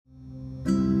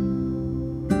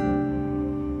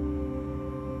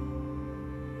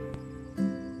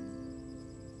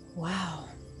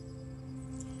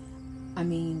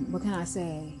mean, what can I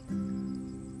say?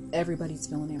 Everybody's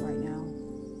feeling it right now.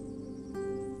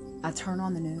 I turn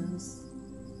on the news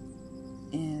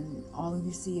and all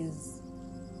you see is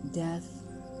death,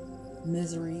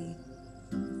 misery,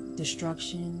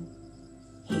 destruction,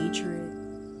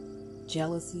 hatred,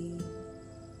 jealousy.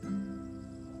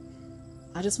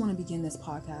 I just want to begin this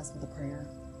podcast with a prayer.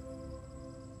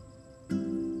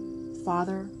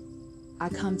 Father, I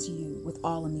come to you with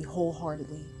all of me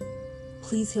wholeheartedly.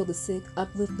 Please heal the sick,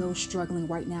 uplift those struggling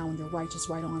right now in your righteous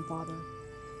right arm, Father.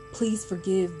 Please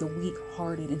forgive the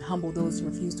weak-hearted and humble those who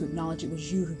refuse to acknowledge it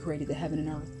was you who created the heaven and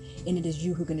earth, and it is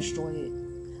you who can destroy it.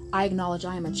 I acknowledge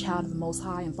I am a child of the Most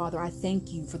High, and Father, I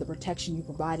thank you for the protection you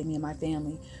provided me and my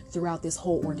family throughout this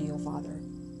whole ordeal, Father.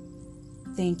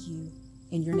 Thank you.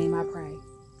 In your name I pray.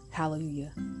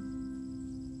 Hallelujah.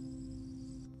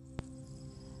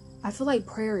 I feel like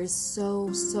prayer is so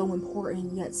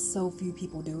important, yet so few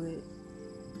people do it.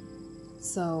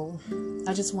 So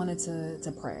I just wanted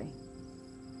to pray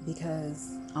because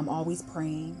I'm always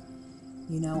praying.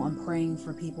 You know, I'm praying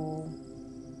for people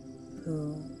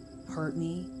who hurt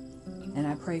me, and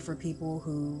I pray for people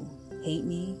who hate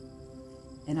me,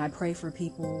 and I pray for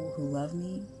people who love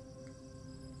me,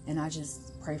 and I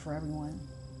just pray for everyone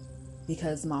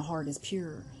because my heart is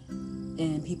pure,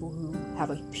 and people who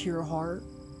have a pure heart,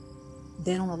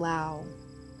 they don't allow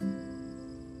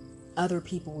other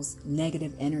people's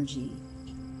negative energy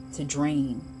to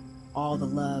drain all the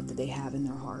love that they have in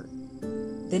their heart.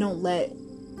 They don't let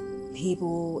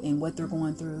people and what they're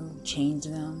going through change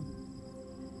them.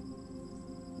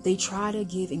 They try to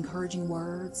give encouraging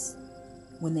words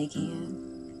when they can.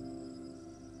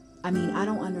 I mean, I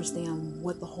don't understand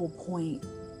what the whole point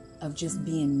of just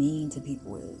being mean to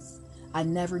people is. I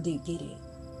never did get it,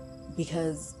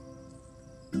 because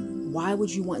why would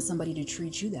you want somebody to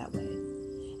treat you that way?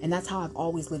 And that's how I've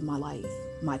always lived my life.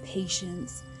 My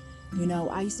patients, you know,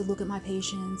 I used to look at my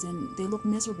patients and they look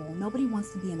miserable. Nobody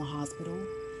wants to be in the hospital,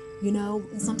 you know,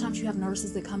 and sometimes you have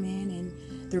nurses that come in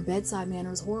and their bedside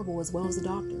manner is horrible as well as the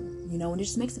doctor, you know, and it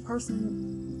just makes the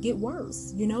person get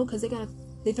worse, you know, because they're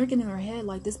thinking in their head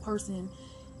like, this person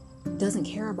doesn't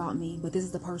care about me, but this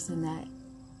is the person that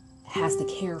has to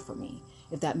care for me,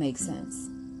 if that makes sense.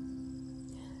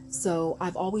 So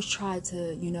I've always tried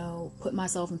to, you know, put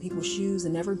myself in people's shoes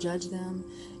and never judge them.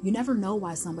 You never know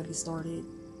why somebody started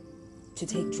to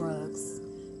take drugs.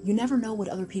 You never know what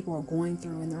other people are going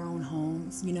through in their own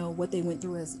homes, you know, what they went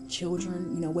through as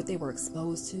children, you know, what they were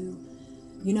exposed to,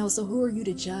 you know, so who are you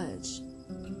to judge?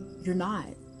 You're not.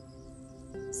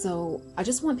 So I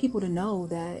just want people to know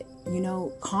that, you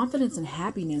know, confidence and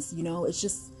happiness, you know,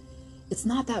 it's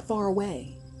not that far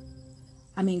away.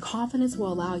 I mean, confidence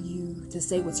will allow you to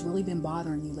say what's really been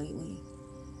bothering you lately.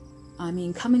 I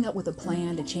mean, coming up with a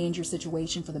plan to change your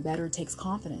situation for the better takes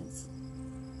confidence.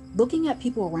 Looking at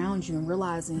people around you and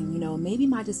realizing, you know, maybe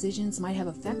my decisions might have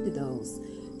affected those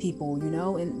people, you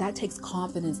know, and that takes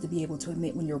confidence to be able to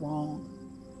admit when you're wrong.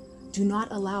 Do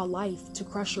not allow life to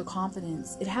crush your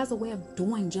confidence. It has a way of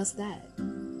doing just that.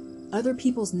 Other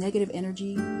people's negative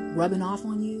energy rubbing off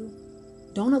on you,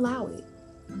 don't allow it.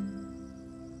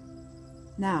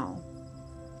 Now,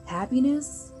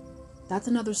 happiness, that's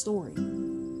another story.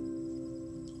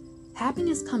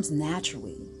 Happiness comes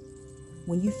naturally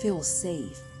when you feel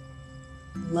safe,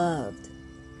 loved,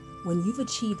 when you've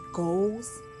achieved goals,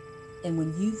 and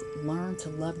when you've learned to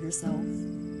love yourself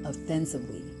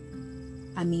offensively.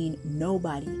 I mean,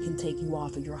 nobody can take you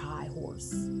off of your high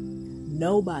horse.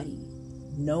 Nobody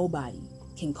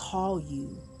can call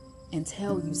you and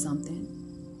tell you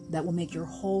something that will make your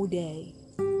whole day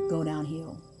go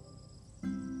downhill.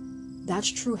 That's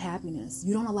true happiness.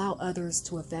 You don't allow others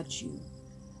to affect you.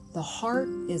 The heart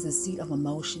is a seat of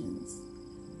emotions.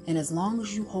 And as long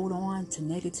as you hold on to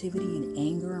negativity and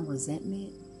anger and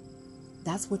resentment,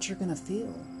 that's what you're going to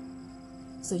feel.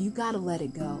 So you got to let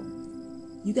it go.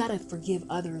 You got to forgive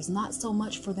others, not so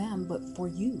much for them, but for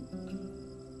you.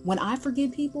 When I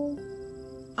forgive people,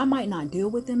 I might not deal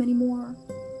with them anymore,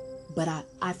 but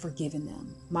I've forgiven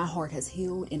them. My heart has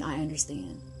healed and I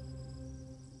understand.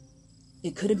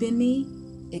 It could have been me.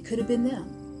 It could have been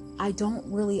them. I don't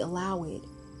really allow it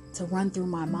to run through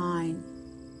my mind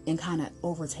and kind of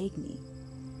overtake me,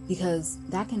 because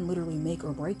that can literally make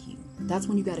or break you. That's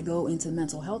when you got to go into the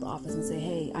mental health office and say,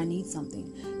 hey, I need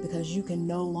something, because you can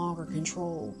no longer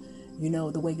control, you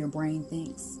know, the way your brain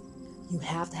thinks. You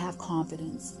have to have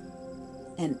confidence.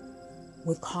 And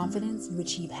with confidence, you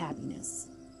achieve happiness.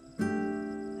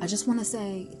 I just want to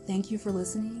say thank you for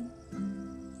listening,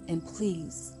 and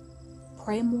please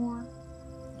pray more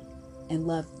and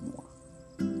love more.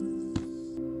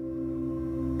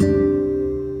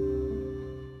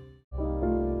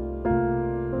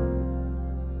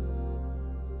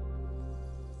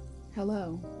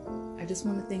 Hello. I just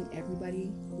want to thank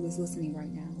everybody who is listening right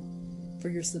now for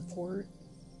your support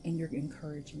and your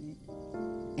encouragement.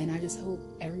 And I just hope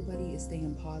everybody is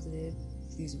staying positive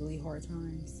through these really hard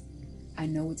times. I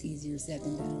know it's easier said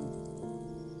than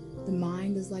done. The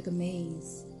mind is like a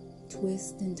maze,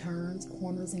 twists and turns,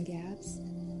 corners and gaps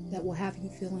that will have you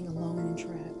feeling alone and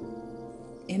trapped.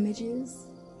 Images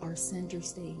are center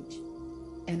stage,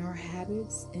 and our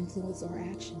habits influence our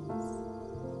actions.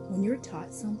 When you're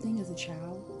taught something as a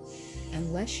child,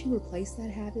 unless you replace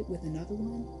that habit with another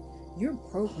one, you're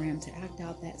programmed to act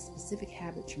out that specific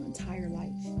habit your entire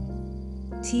life.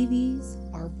 TVs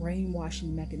are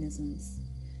brainwashing mechanisms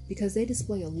because they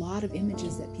display a lot of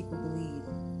images that people believe.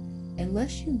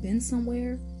 Unless you've been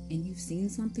somewhere and you've seen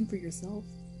something for yourself,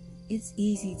 it's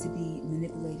easy to be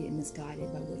manipulated and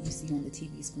misguided by what you see on the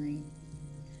TV screen.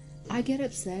 I get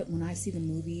upset when I see the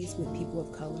movies with people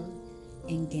of color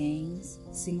in gangs,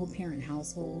 single-parent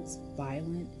households,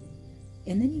 violent,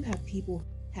 and then you have people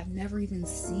who have never even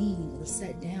seen or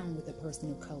sat down with a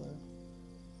person of color,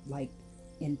 like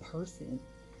in person,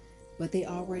 but they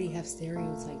already have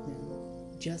stereotyped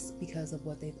them just because of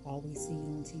what they've always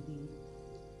seen on TV.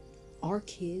 Our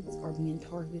kids are being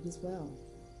targeted as well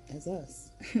as us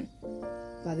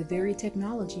by the very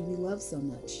technology we love so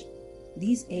much.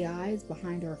 These AIs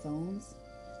behind our phones,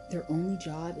 their only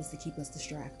job is to keep us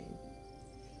distracted.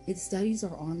 It studies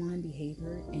our online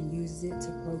behavior and uses it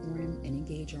to program and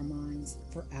engage our minds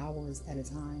for hours at a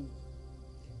time.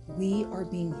 We are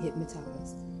being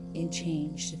hypnotized and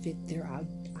changed to fit their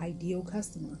ideal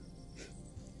customer.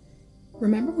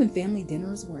 Remember when family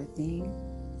dinners were a thing?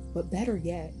 But better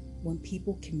yet, when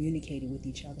people communicated with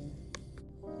each other.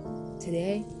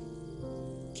 Today,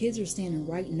 kids are standing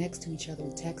right next to each other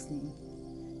texting.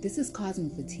 This is causing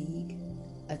fatigue,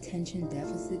 attention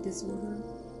deficit disorder,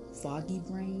 foggy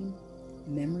brain,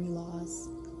 memory loss,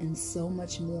 and so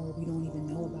much more we don't even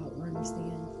know about or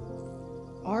understand.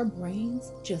 Our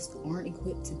brains just aren't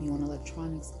equipped to be on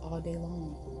electronics all day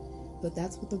long, but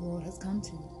that's what the world has come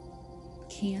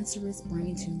to. Cancerous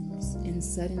brain tumors and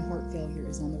sudden heart failure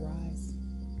is on the rise.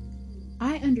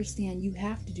 I understand you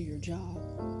have to do your job,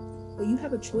 but you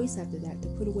have a choice after that to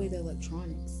put away the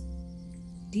electronics.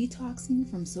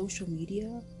 Detoxing from social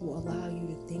media will allow you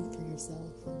to think for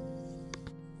yourself.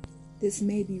 This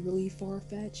may be really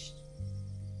far-fetched,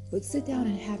 but sit down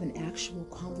and have an actual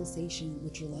conversation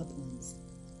with your loved ones.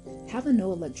 Have a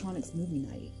no electronics movie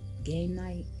night, game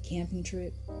night, camping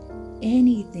trip,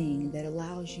 anything that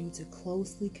allows you to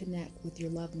closely connect with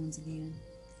your loved ones again.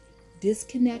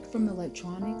 Disconnect from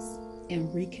electronics and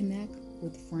reconnect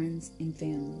with friends and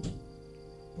family.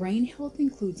 Brain health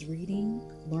includes reading,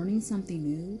 learning something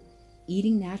new,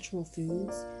 eating natural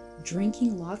foods,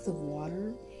 drinking lots of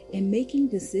water, and making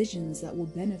decisions that will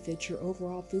benefit your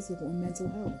overall physical and mental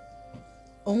health.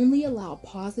 Only allow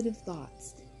positive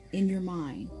thoughts in your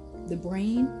mind. The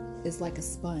brain is like a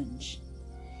sponge,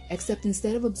 except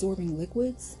instead of absorbing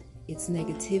liquids, it's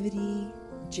negativity,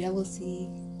 jealousy,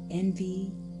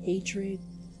 envy, hatred,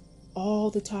 all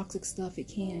the toxic stuff it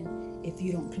can if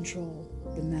you don't control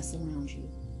the mess around you.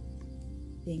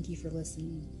 Thank you for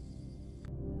listening.